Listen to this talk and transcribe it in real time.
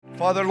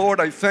Father, Lord,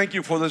 I thank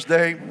you for this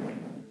day.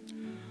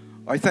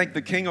 I thank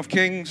the King of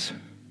Kings,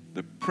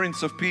 the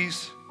Prince of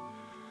Peace,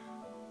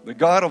 the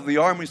God of the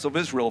armies of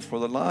Israel for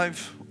the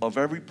life of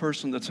every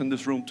person that's in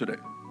this room today.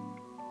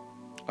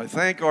 I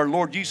thank our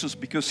Lord Jesus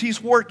because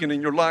He's working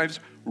in your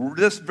lives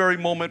this very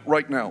moment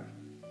right now.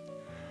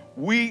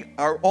 We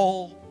are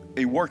all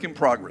a work in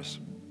progress,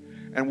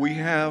 and we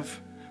have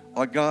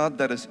a God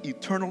that is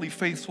eternally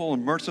faithful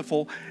and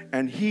merciful,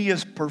 and He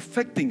is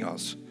perfecting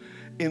us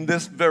in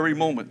this very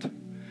moment.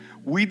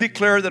 We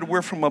declare that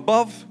we're from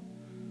above,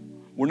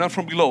 we're not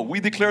from below.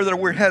 We declare that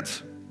we're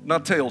heads,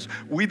 not tails.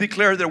 We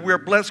declare that we're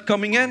blessed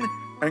coming in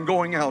and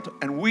going out,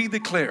 and we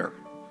declare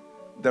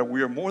that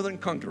we are more than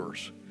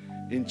conquerors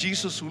in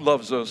Jesus who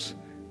loves us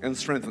and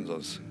strengthens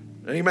us.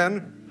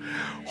 Amen.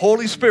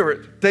 Holy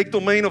Spirit, take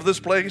domain of this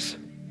place.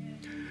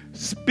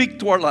 Speak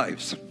to our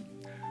lives.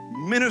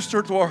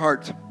 Minister to our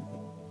heart.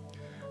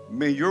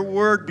 May your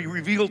word be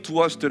revealed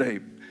to us today.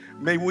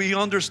 May we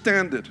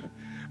understand it.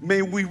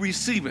 May we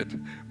receive it.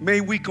 May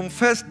we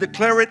confess,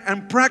 declare it,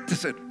 and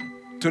practice it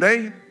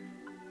today,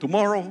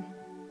 tomorrow,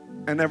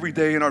 and every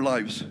day in our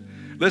lives.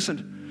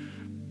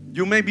 Listen,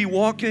 you may be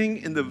walking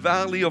in the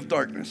valley of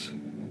darkness,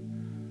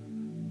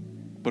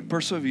 but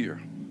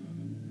persevere.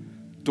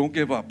 Don't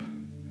give up.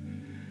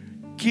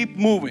 Keep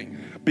moving,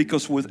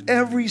 because with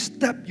every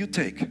step you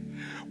take,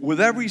 with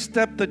every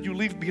step that you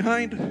leave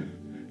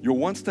behind, you're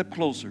one step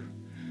closer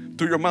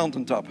to your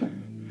mountaintop.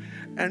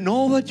 And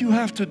all that you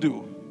have to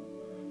do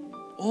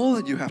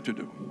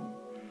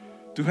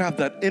to have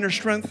that inner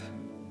strength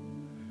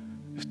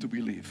is to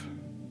believe.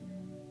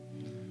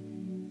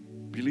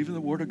 Believe in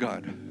the Word of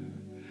God.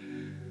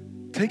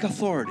 Take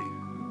authority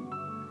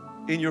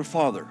in your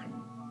Father,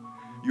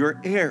 your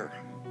heir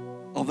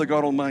of the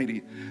God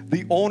Almighty,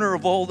 the owner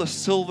of all the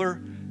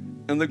silver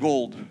and the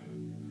gold,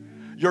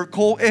 your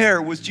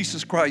co-heir with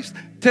Jesus Christ.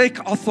 Take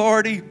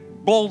authority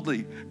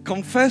boldly.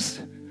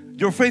 Confess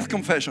your faith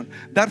confession.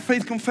 That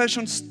faith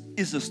confession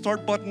is the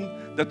start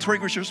button that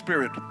triggers your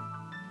spirit.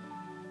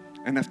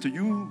 And after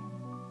you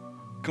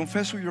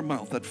confess with your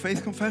mouth that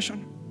faith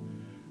confession,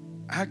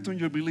 act on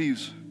your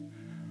beliefs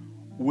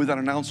without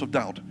an ounce of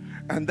doubt.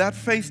 And that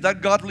faith,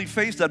 that godly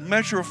faith, that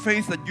measure of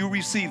faith that you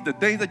received the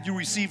day that you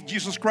received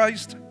Jesus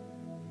Christ,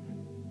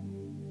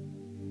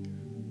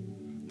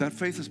 that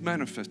faith is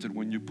manifested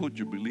when you put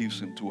your beliefs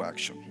into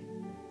action.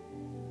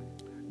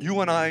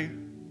 You and I,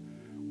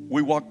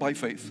 we walk by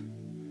faith.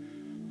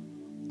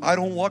 I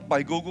don't walk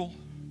by Google.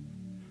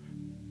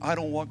 I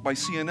don't walk by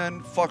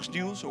CNN, Fox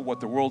News, or what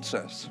the world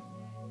says.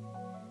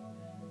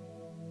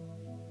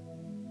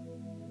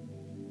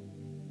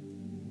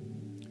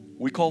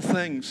 We call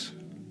things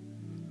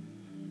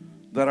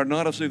that are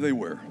not as if they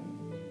were.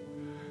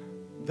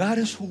 That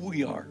is who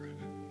we are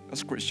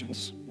as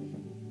Christians.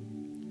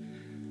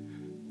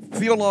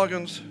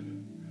 Theologians,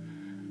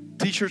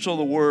 teachers of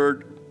the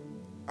Word,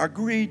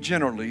 agree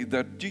generally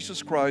that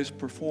Jesus Christ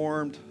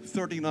performed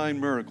 39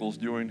 miracles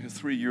during His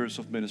 3 years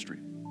of ministry.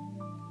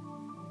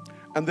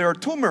 And there are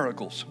 2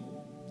 miracles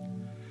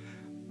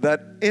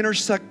that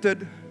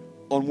intersected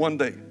on one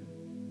day.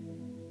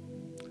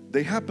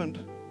 They happened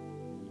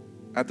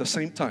at the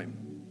same time.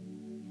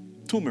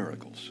 2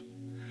 miracles.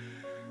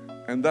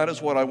 And that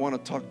is what I want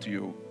to talk to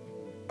you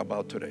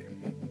about today.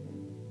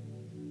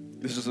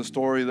 This is a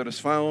story that is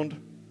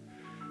found,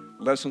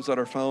 lessons that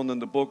are found in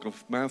the book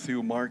of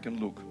Matthew, Mark,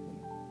 and Luke.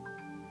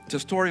 It's a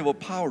story of a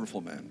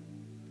powerful man,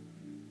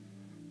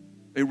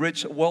 a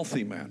rich,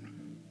 wealthy man.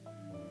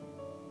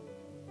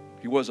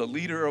 He was a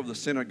leader of the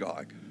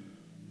synagogue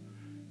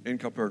in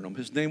Capernaum.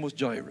 His name was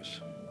Jairus.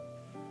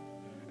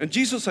 And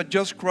Jesus had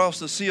just crossed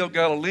the Sea of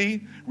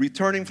Galilee,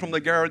 returning from the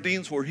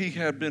Gadarenes, where He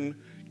had been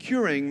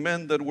curing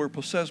men that were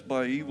possessed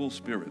by evil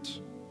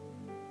spirits.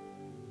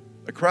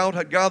 A crowd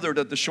had gathered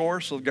at the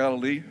shores of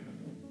Galilee.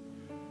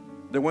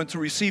 They went to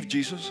receive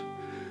Jesus,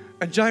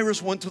 and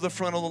Jairus went to the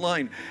front of the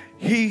line.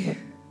 He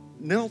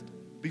knelt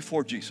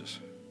before Jesus,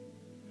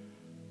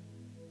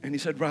 and he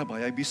said,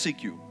 "Rabbi, I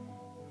beseech you,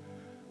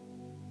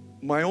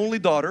 my only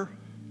daughter,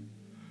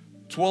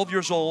 12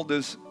 years old,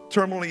 is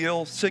terminally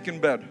ill, sick in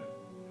bed.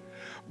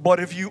 But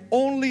if you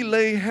only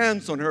lay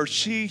hands on her,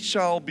 she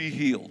shall be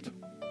healed."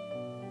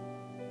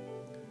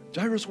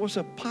 Jairus was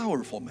a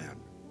powerful man,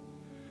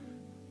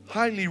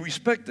 highly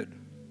respected,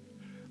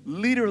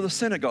 leader of the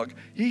synagogue.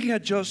 He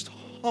had just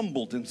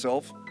humbled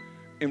himself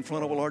in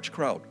front of a large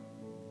crowd.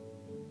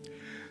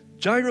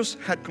 Jairus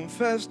had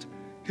confessed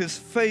his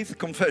faith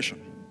confession.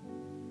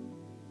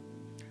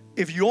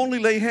 If you only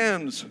lay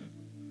hands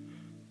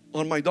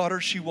on my daughter,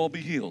 she will be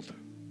healed.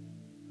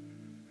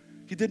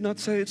 He did not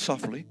say it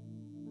softly.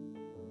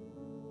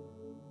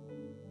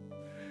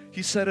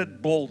 He said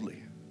it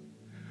boldly,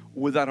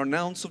 without an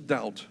ounce of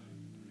doubt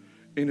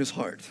in his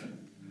heart.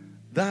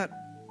 That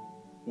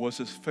was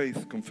his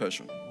faith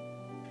confession.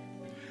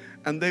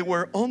 And they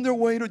were on their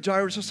way to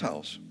Jairus'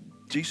 house.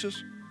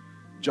 Jesus,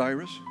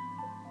 Jairus,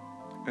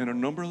 and a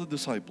number of the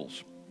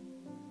disciples.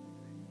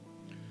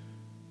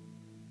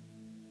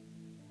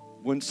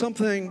 When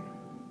something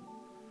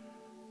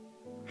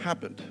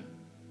happened,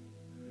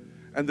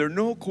 And there are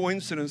no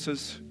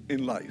coincidences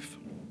in life.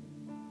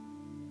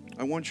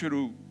 I want you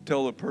to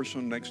tell the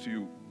person next to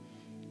you,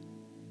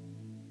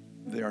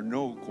 there are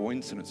no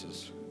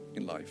coincidences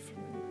in life.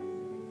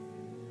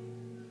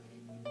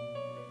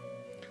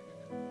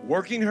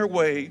 Working her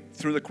way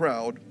through the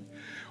crowd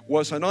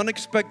was an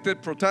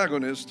unexpected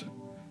protagonist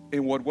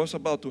in what was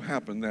about to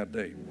happen that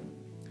day.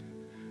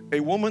 A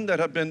woman that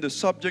had been the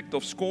subject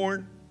of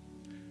scorn,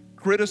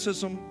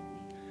 criticism,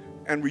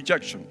 and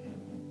rejection.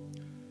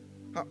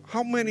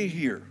 How many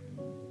here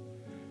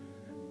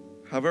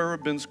have ever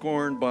been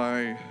scorned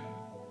by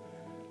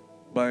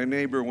a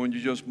neighbor when you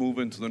just move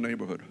into the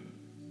neighborhood?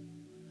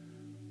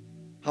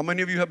 How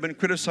many of you have been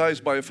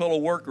criticized by a fellow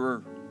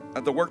worker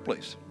at the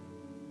workplace?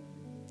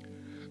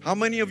 How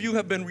many of you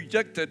have been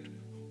rejected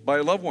by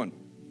a loved one?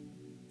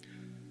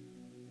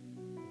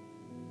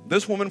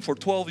 This woman for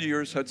 12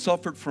 years had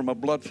suffered from a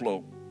blood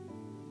flow.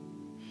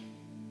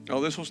 Now,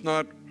 this was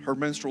not her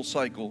menstrual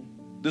cycle.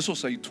 This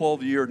was a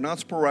 12-year, not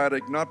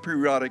sporadic, not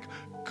periodic,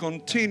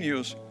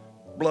 continuous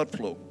blood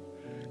flow.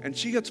 And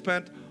she had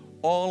spent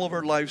all of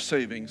her life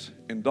savings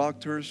in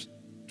doctors,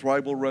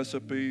 tribal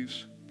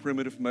recipes,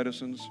 primitive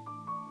medicines,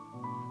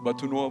 but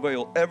to no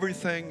avail.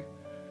 Everything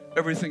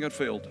had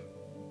failed.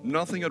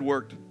 Nothing had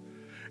worked.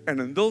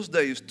 And in those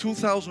days,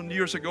 2,000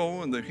 years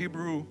ago, in the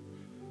Hebrew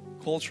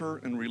culture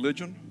and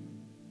religion,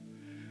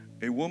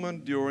 a woman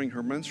during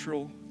her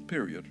menstrual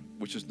period,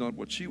 which is not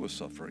what she was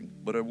suffering,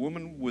 but a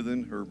woman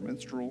within her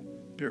menstrual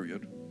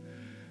period,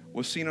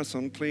 was seen as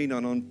unclean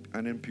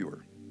and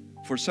impure.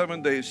 For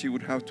 7 days, she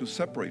would have to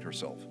separate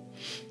herself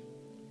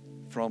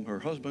from her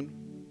husband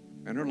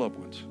and her loved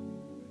ones.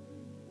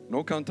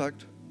 No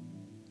contact,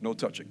 no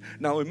touching.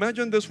 Now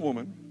imagine this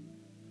woman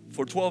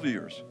for 12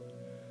 years.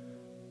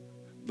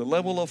 The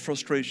level of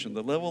frustration,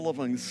 the level of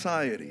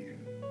anxiety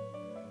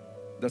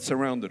that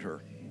surrounded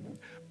her.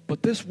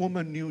 But this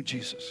woman knew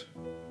Jesus.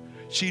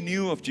 She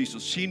knew of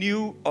Jesus. She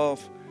knew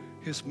of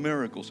his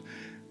miracles.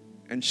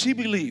 And she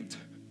believed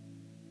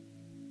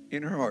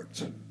in her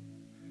heart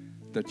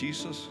that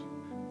Jesus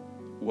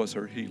was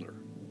her healer.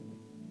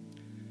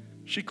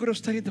 She could have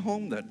stayed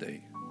home that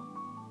day.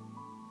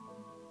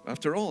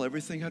 After all,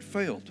 everything had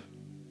failed.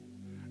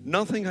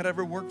 Nothing had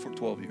ever worked for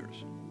 12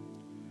 years.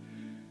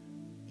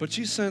 But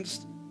she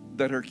sensed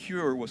that her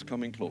cure was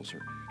coming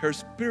closer. Her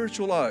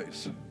spiritual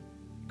eyes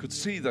could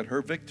see that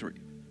her victory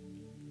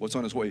was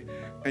on its way.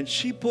 And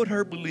she put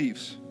her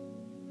beliefs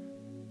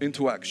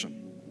into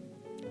action.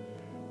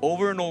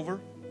 Over and over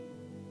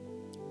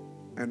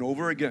and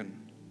over again,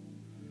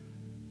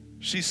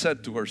 she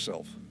said to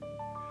herself,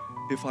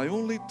 if I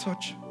only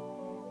touch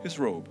his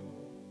robe,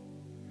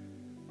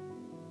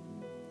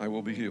 I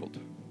will be healed.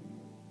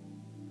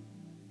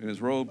 In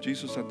his robe,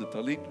 Jesus had the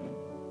talit,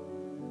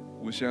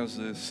 which has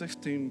the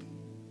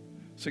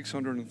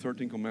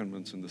 613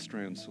 commandments in the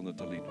strands on the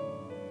talit.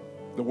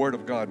 The word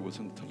of God was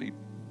in the talit.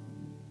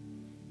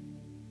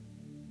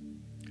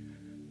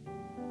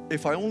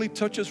 If I only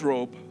touch his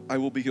robe, I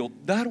will be healed.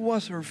 That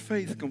was her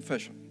faith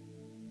confession,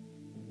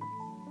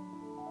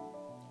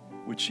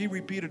 which she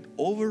repeated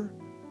over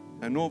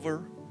and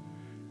over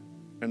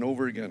and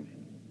over again.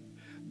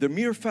 The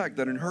mere fact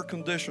that in her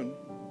condition,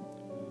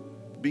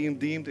 being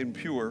deemed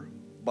impure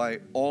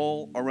by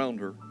all around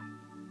her,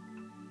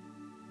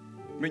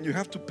 I mean, you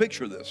have to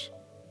picture this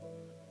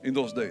in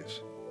those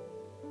days.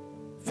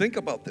 Think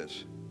about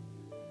this.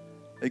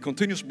 A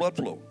continuous blood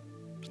flow.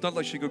 It's not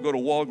like she could go to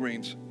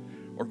Walgreens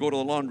or go to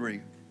the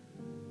laundry,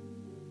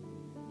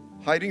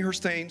 hiding her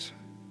stains,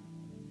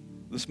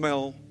 the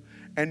smell,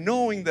 and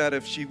knowing that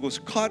if she was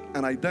caught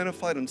and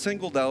identified and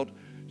singled out,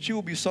 she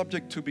would be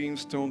subject to being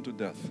stoned to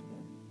death.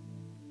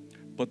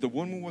 But the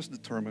woman was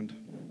determined.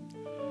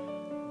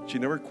 She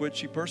never quit.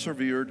 She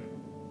persevered,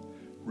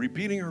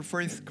 repeating her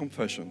faith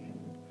confession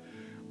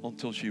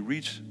until she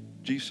reached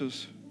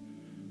Jesus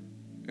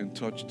and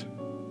touched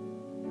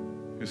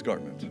his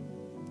garment.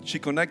 She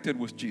connected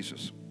with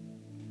Jesus.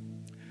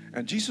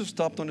 And Jesus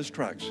stopped on his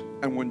tracks.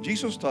 And when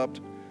Jesus stopped,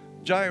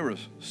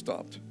 Jairus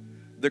stopped.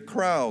 The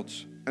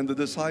crowds and the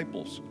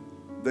disciples,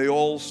 they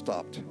all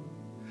stopped.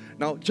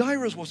 Now,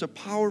 Jairus was a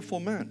powerful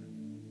man.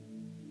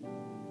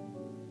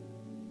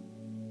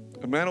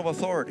 A man of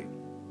authority.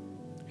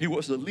 He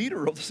was the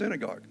leader of the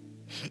synagogue.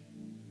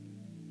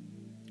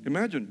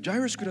 Imagine,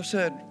 Jairus could have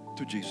said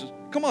to Jesus,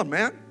 come on,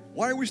 man,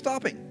 why are we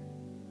stopping?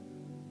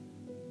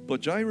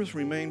 But Jairus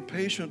remained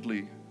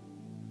patiently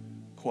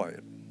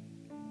quiet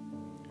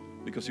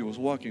because he was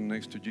walking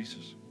next to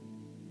Jesus.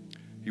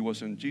 He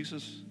was in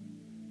Jesus'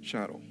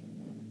 shadow.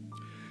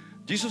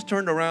 Jesus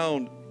turned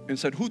around and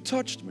said, who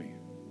touched me?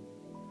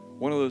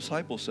 One of the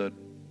disciples said,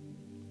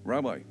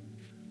 Rabbi,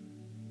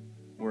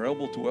 we're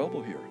elbow to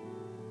elbow here.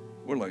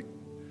 We're like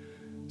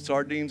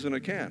sardines in a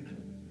can.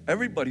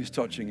 Everybody's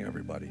touching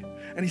everybody.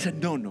 And he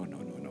said, no.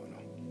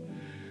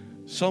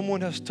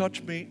 Someone has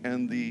touched me,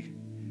 and the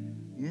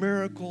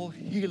miracle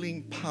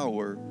healing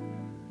power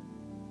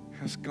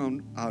has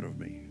gone out of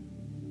me.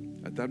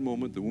 At that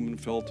moment, the woman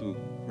fell to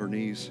her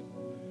knees,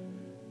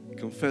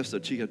 confessed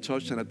that she had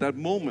touched, and at that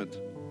moment,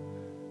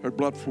 her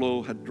blood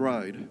flow had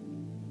dried.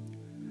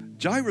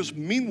 Jairus,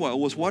 meanwhile,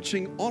 was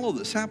watching all of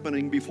this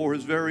happening before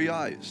his very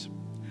eyes.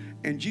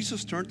 And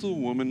Jesus turned to the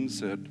woman and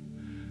said,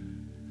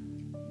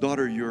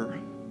 "Daughter, your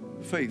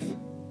faith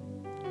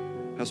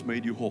has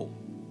made you whole.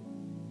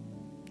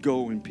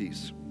 Go in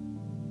peace."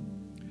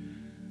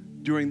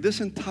 During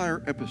this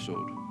entire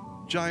episode,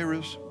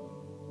 Jairus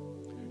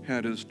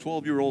had his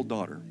 12-year-old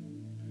daughter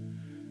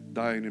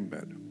dying in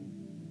bed.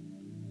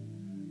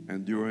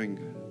 And during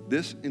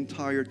this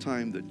entire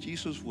time that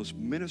Jesus was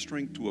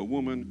ministering to a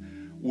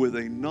woman with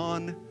a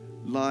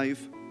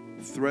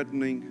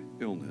non-life-threatening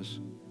illness,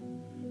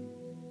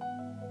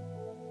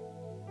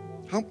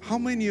 how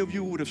many of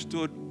you would have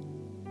stood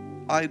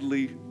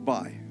idly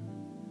by,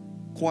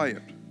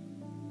 quiet,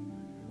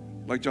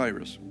 like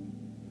Jairus,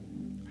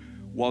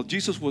 while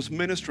Jesus was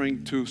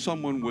ministering to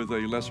someone with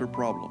a lesser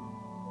problem?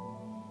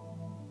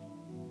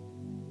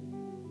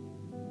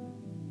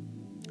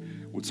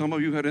 Would some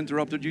of you have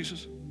interrupted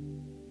Jesus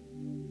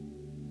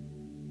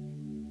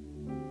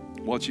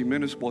while he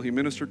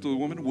ministered to the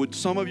woman? Would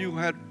some of you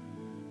had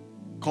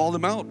called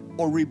him out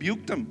or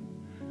rebuked him,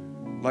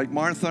 like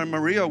Martha and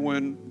Maria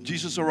when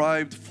Jesus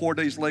arrived 4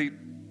 days late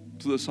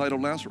to the side of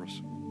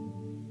Lazarus?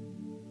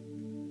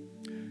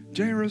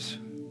 Jairus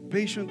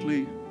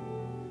patiently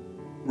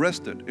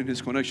rested in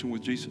his connection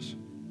with Jesus.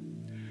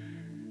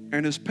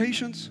 And his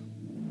patience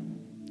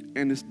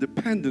and his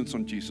dependence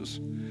on Jesus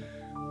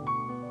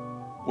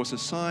was a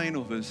sign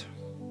of his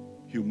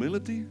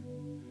humility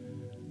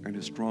and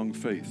his strong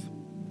faith.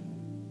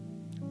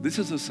 This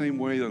is the same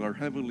way that our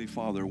Heavenly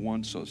Father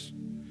wants us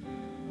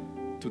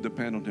to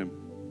depend on Him,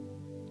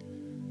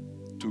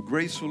 to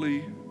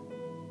gracefully,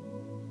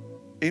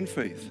 in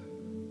faith,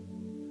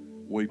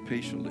 wait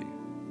patiently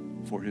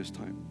for His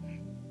time.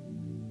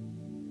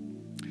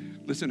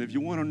 Listen, if you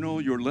want to know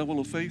your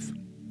level of faith,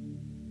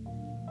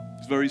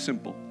 it's very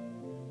simple.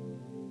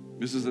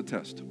 This is a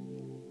test.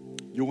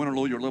 You want to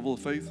know your level of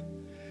faith?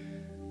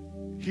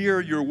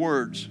 Hear your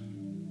words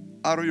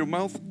out of your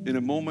mouth in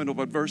a moment of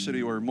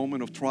adversity or a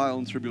moment of trial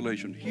and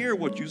tribulation. Hear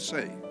what you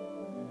say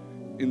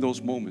in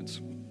those moments.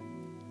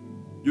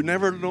 You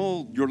never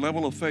know your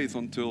level of faith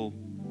until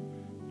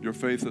your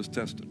faith is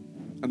tested.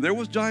 And there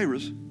was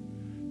Jairus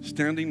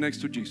standing next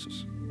to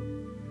Jesus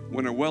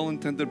when a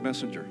well-intended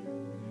messenger,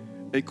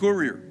 a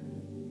courier,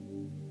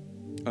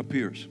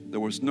 appears. There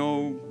was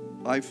no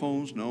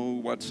iPhones, no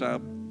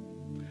WhatsApp,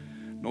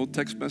 no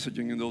text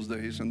messaging in those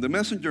days. And the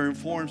messenger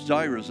informs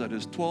Jairus that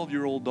his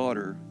 12-year-old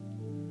daughter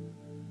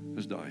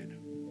has died.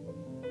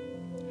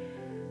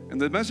 And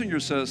the messenger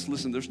says,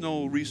 listen, there's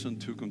no reason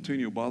to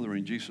continue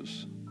bothering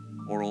Jesus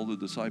or all the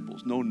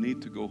disciples. No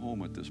need to go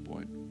home at this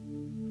point.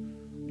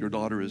 Your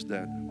daughter is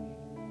dead.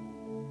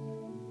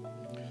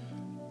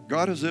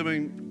 God has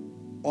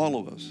given all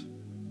of us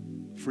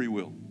free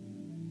will.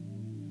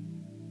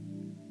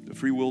 The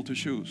free will to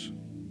choose.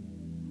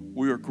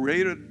 We are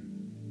created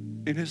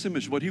in His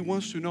image, but He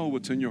wants to know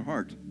what's in your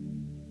heart.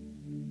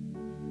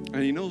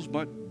 And He knows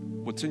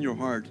what's in your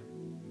heart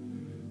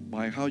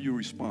by how you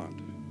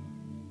respond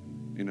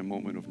in a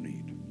moment of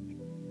need.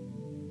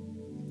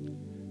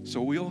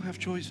 So we all have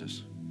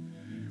choices.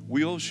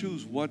 We all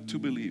choose what to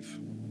believe.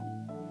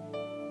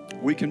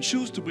 We can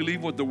choose to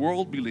believe what the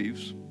world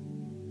believes,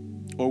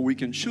 or we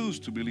can choose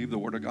to believe the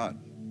Word of God.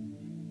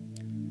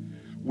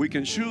 We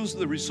can choose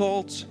the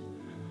results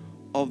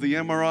of the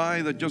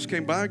MRI that just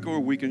came back, or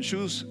we can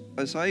choose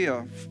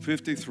Isaiah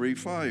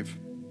 53:5.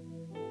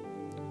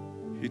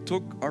 He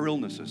took our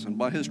illnesses, and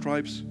by His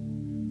stripes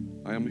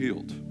I am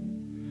healed.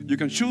 You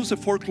can choose the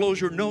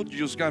foreclosure note you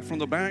just got from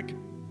the bank,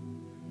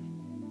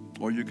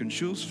 or you can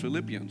choose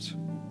Philippians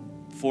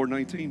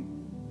 4:19.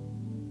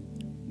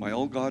 My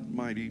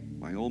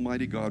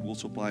almighty God will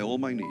supply all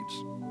my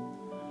needs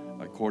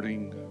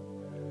according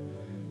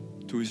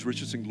to His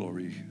riches and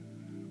glory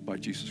by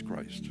Jesus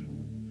Christ.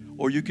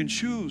 Or you can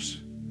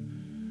choose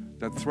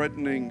that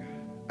threatening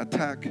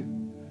attack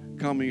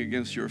coming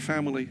against your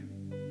family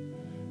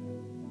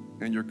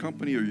and your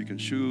company, or you can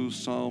choose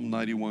Psalm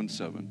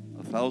 91:7.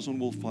 1,000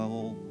 will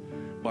fall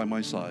by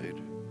my side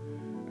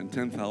and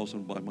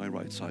 10,000 by my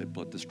right side,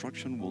 but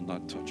destruction will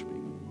not touch me.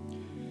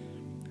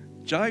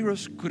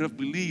 Jairus could have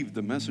believed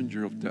the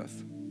messenger of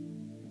death,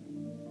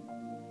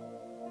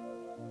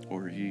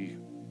 or he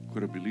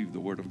could have believed the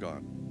Word of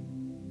God.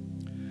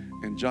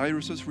 And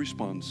Jairus'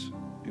 response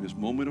in his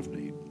moment of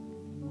need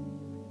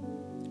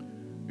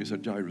is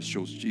that Jairus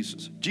chose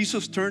Jesus.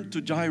 Jesus turned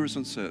to Jairus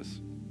and says,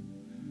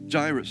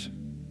 Jairus,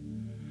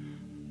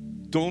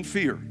 don't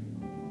fear,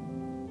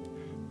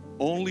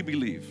 only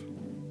believe.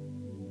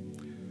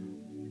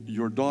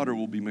 Your daughter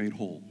will be made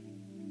whole.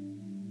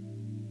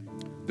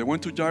 They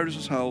went to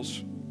Jairus'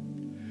 house,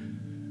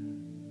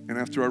 and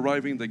after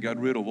arriving, they got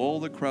rid of all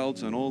the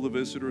crowds and all the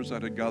visitors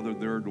that had gathered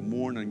there to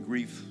mourn and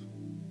grieve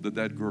the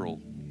dead girl.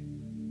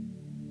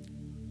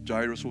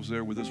 Jairus was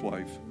there with his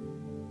wife,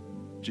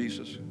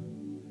 Jesus,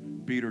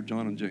 Peter,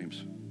 John, and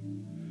James.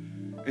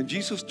 And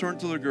Jesus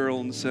turned to the girl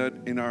and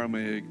said in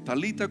Aramaic,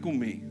 Talita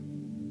kumi,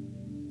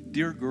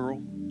 dear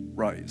girl,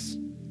 rise.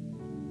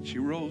 She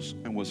rose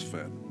and was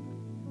fed.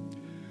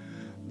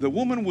 The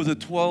woman with a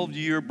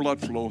 12-year blood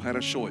flow had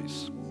a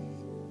choice.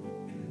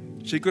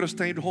 She could have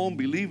stayed home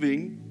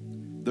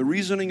believing the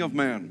reasoning of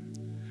man,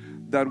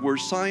 that where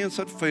science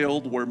had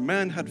failed, where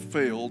man had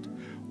failed,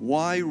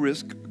 why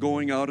risk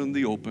going out in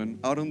the open,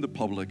 out in the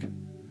public,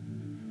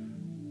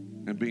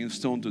 and being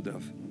stoned to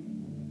death?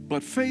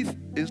 But faith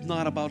is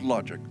not about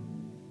logic.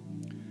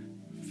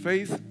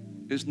 Faith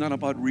is not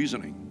about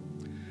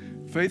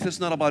reasoning. Faith is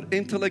not about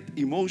intellect,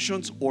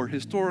 emotions, or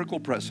historical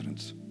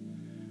precedents.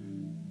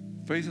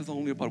 Faith is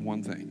only about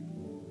one thing: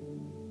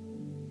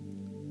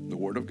 the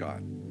Word of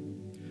God,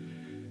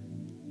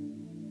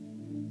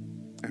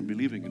 and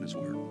believing in His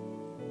Word.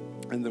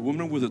 And the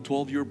woman with a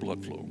 12-year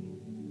blood flow,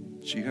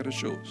 she had a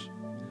choice.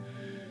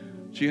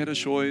 She had a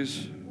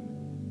choice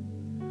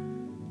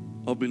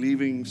of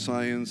believing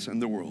science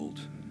and the world,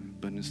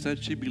 but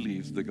instead she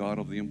believed the God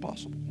of the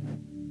impossible.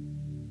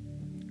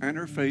 And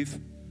her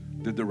faith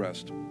did the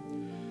rest.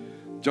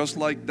 Just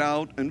like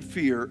doubt and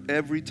fear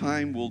every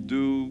time will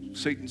do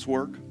Satan's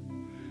work,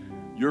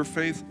 your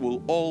faith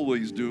will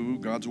always do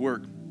God's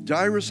work.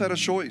 Jairus had a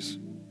choice.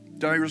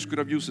 Jairus could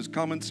have used his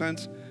common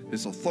sense,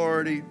 his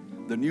authority,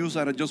 the news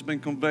that had just been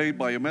conveyed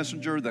by a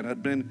messenger that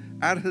had been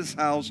at his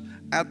house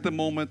at the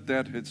moment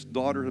that his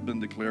daughter had been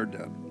declared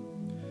dead.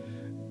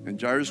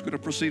 And Jairus could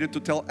have proceeded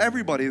to tell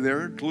everybody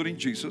there, including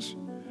Jesus,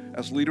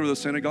 as leader of the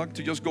synagogue,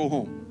 to just go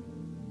home.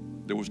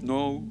 There was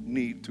no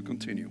need to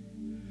continue.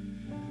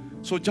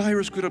 So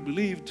Jairus could have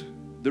believed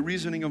the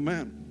reasoning of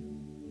man,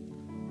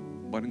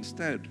 but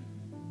instead,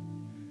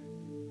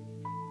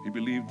 he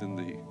believed in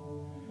the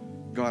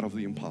God of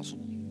the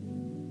impossible.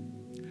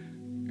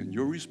 And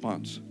your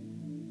response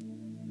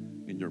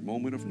in your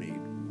moment of need,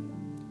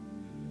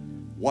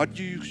 what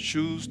you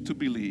choose to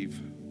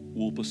believe,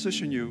 will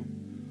position you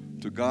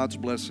to God's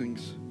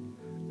blessings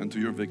and to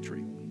your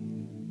victory.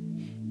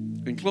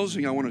 In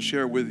closing, I want to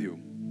share with you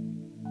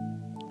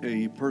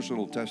a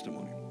personal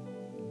testimony.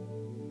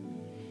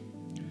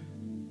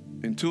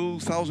 In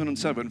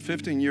 2007,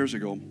 15 years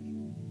ago,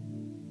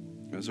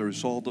 as a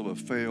result of a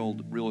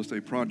failed real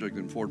estate project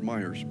in Fort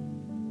Myers,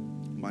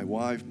 my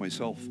wife,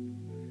 myself,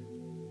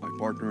 my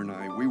partner, and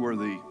I, we were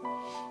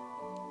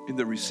in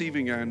the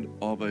receiving end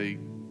of a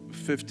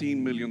 $15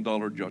 million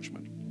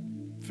judgment.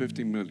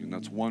 15 million,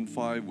 that's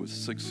 15 with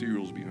 6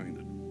 zeros behind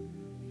it.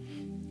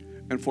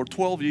 And for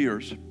 12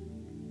 years,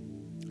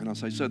 and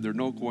as I said, there are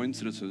no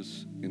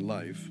coincidences in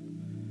life,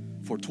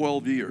 for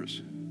 12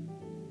 years,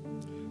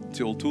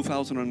 till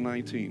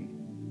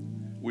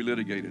 2019, we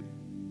litigated.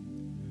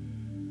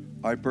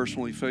 I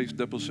personally faced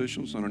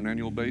depositions on an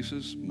annual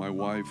basis, my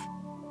wife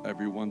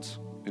every once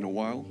in a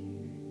while.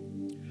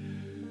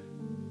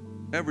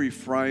 Every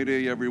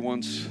Friday, every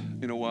once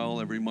in a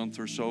while, every month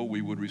or so,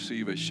 we would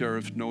receive a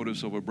sheriff's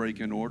notice of a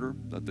break-in order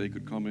that they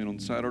could come in on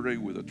Saturday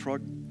with a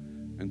truck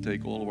and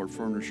take all of our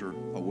furniture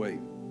away.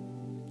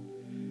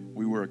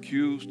 We were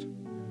accused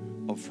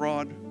of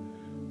fraud,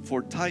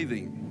 for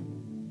tithing,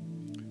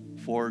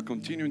 for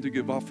continuing to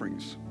give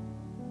offerings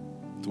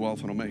to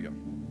Alpha and Omega.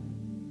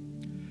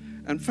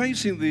 And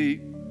facing the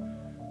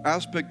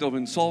aspect of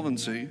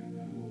insolvency,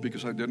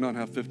 because I did not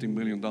have $15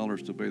 million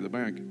to pay the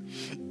bank,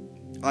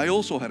 I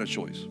also had a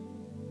choice.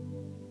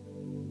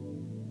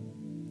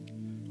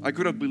 I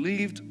could have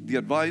believed the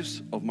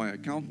advice of my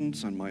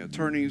accountants and my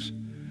attorneys,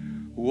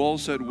 who all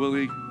said,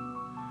 Willie,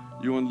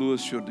 you and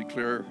Louis should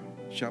declare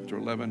Chapter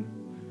 11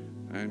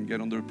 and get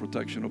under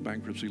protection of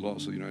bankruptcy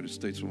laws of the United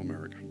States of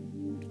America.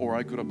 Or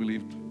I could have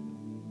believed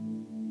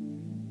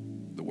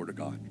the Word of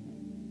God.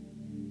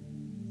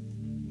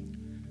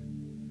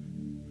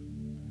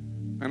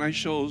 And I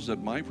chose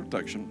that my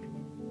protection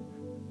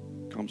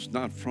comes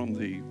not from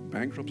the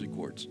bankruptcy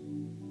courts,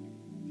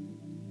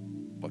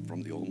 but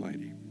from the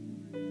Almighty.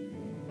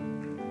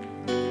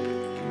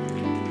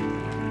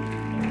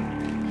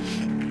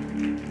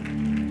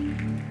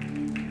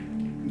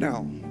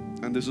 Now,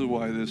 and this is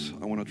why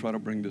I want to try to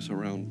bring this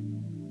around.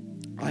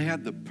 I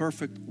had the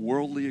perfect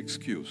worldly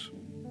excuse.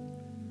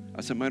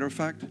 As a matter of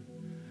fact,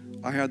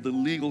 I had the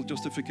legal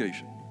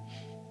justification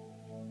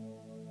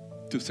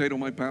to say to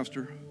my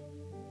pastor,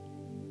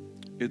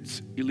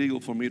 it's illegal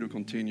for me to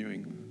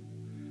continue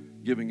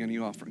giving any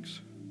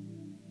offerings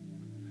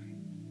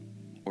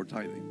or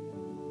tithing.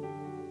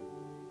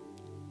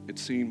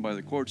 It's seen by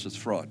the courts as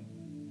fraud,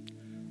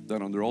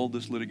 that under all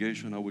this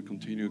litigation I would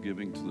continue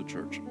giving to the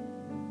church.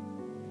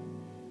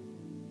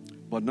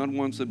 But not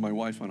once did my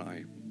wife and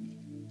I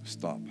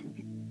stop.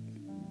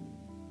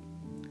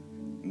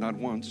 Not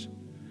once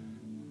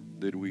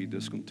did we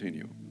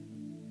discontinue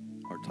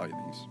our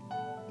tithings.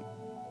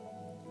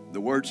 The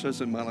word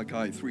says in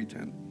Malachi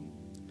 3:10,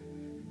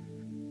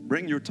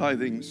 bring your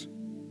tithings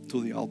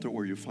to the altar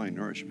where you find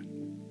nourishment.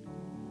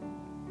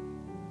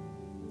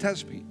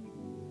 Test me.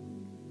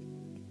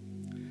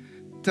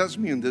 Test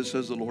me in this,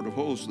 says the Lord of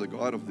hosts, the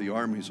God of the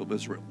armies of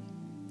Israel.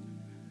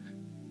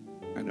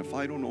 And if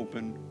I don't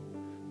open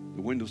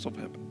the windows of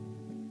heaven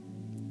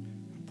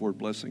and pour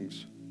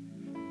blessings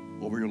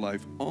over your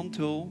life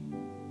until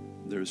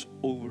there's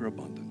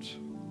overabundance.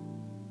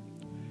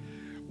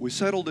 We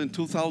settled in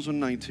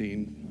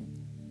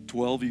 2019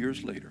 12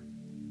 years later,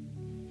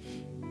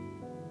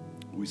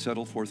 we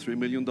settled for $3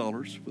 million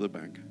for the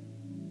bank,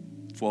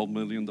 $12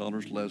 million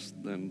less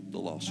than the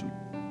lawsuit.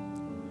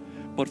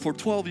 But for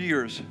 12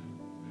 years,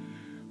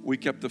 we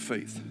kept the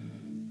faith.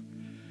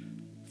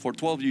 For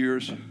 12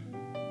 years,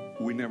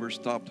 we never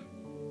stopped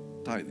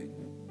tithing.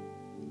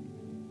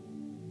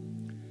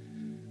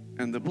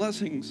 And the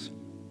blessings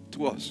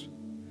to us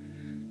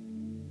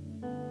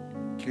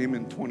came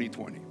in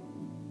 2020.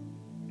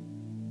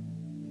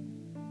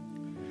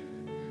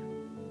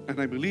 And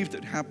I believe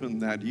it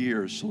happened that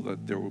year so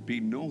that there will be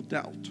no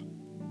doubt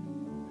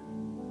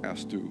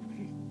as to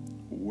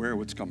where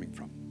it's coming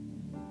from.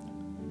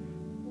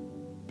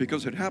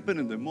 Because it happened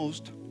in the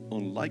most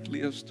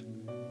unlikeliest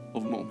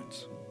of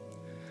moments,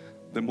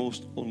 the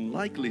most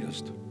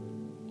unlikeliest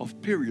of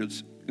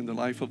periods in the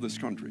life of this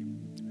country,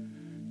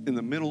 in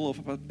the middle of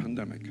a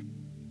pandemic,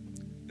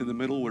 in the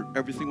middle where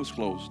everything was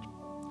closed,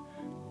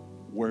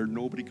 where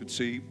nobody could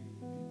see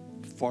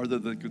farther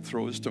than could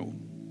throw a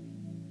stone.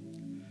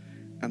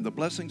 And the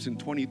blessings in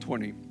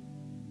 2020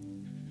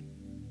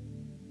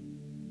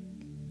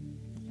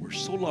 were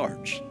so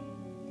large,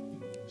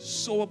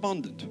 so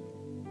abundant,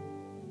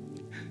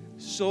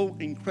 so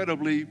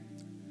incredibly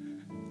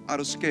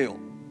out of scale.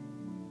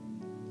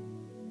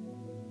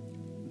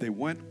 They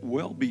went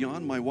well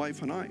beyond my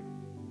wife and I.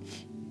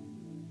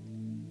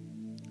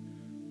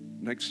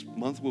 Next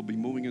month we'll be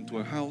moving into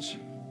a house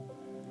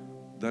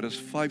that is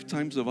 5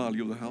 times the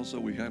value of the house that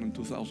we had in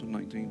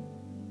 2019.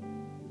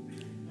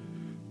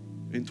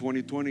 In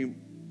 2020,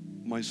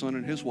 my son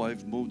and his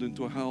wife moved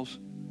into a house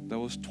that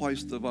was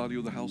twice the value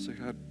of the house they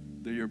had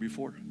the year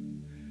before.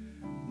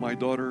 My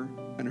daughter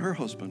and her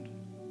husband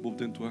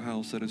moved into a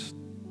house that is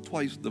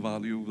twice the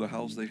value of the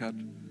house they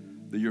had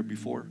the year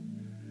before.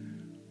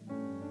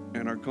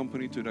 And our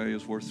company today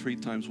is worth 3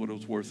 times what it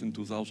was worth in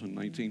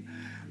 2019.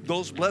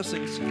 Those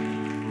blessings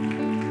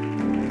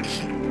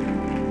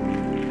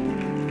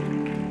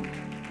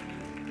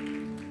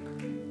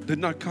did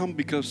not come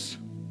because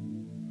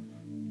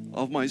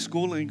of my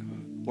schooling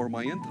or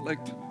my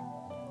intellect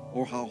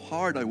or how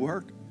hard I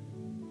work.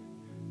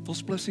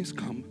 Those blessings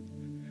come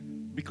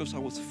because I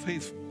was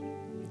faithful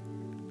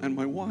and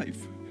my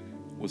wife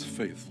was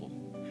faithful.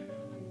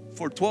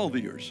 For 12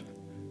 years,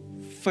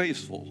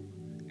 faithful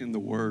in the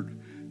Word,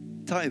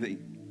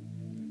 tithing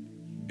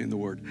in the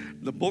Word.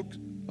 The book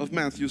of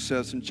Matthew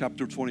says in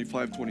chapter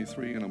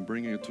 25-23, and I'm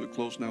bringing it to a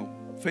close now,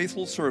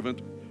 faithful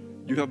servant,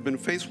 you have been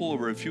faithful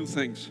over a few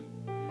things.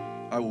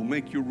 I will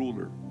make you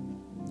ruler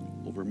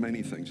over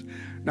many things.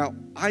 Now,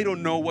 I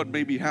don't know what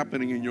may be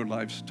happening in your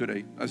lives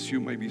today as you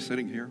may be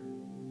sitting here.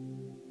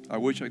 I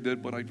wish I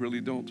did, but I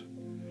really don't.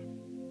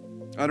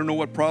 I don't know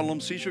what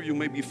problems each of you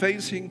may be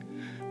facing,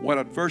 what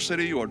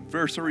adversity or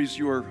adversaries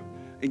you are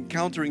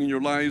encountering in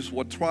your lives,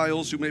 what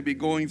trials you may be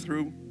going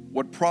through,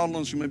 what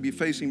problems you may be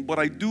facing. But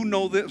I do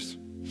know this,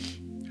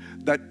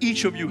 that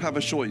each of you have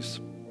a choice.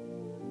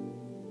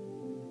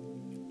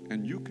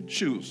 And you can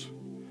choose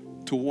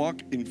to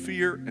walk in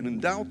fear and in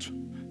doubt,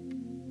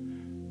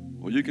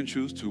 or you can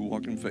choose to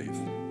walk in faith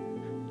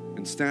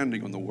and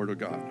standing on the Word of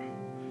God.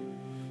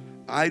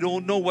 I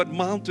don't know what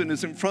mountain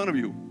is in front of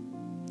you,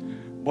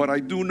 but I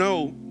do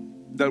know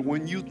that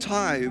when you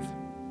tithe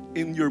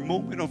in your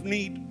moment of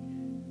need,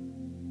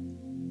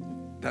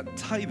 that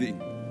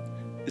tithing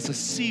is a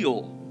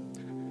seal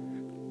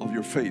of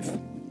your faith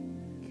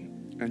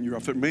and your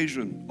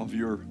affirmation of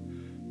your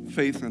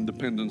faith and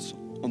dependence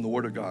on the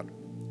Word of God.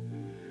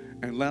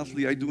 And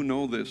lastly, I do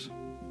know this,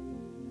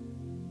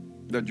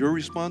 that your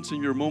response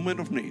in your moment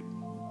of need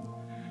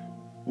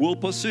will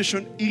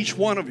position each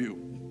one of you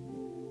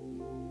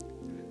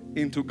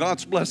into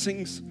God's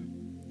blessings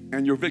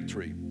and your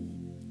victory.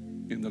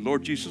 In the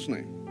Lord Jesus'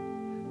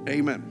 name,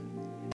 amen.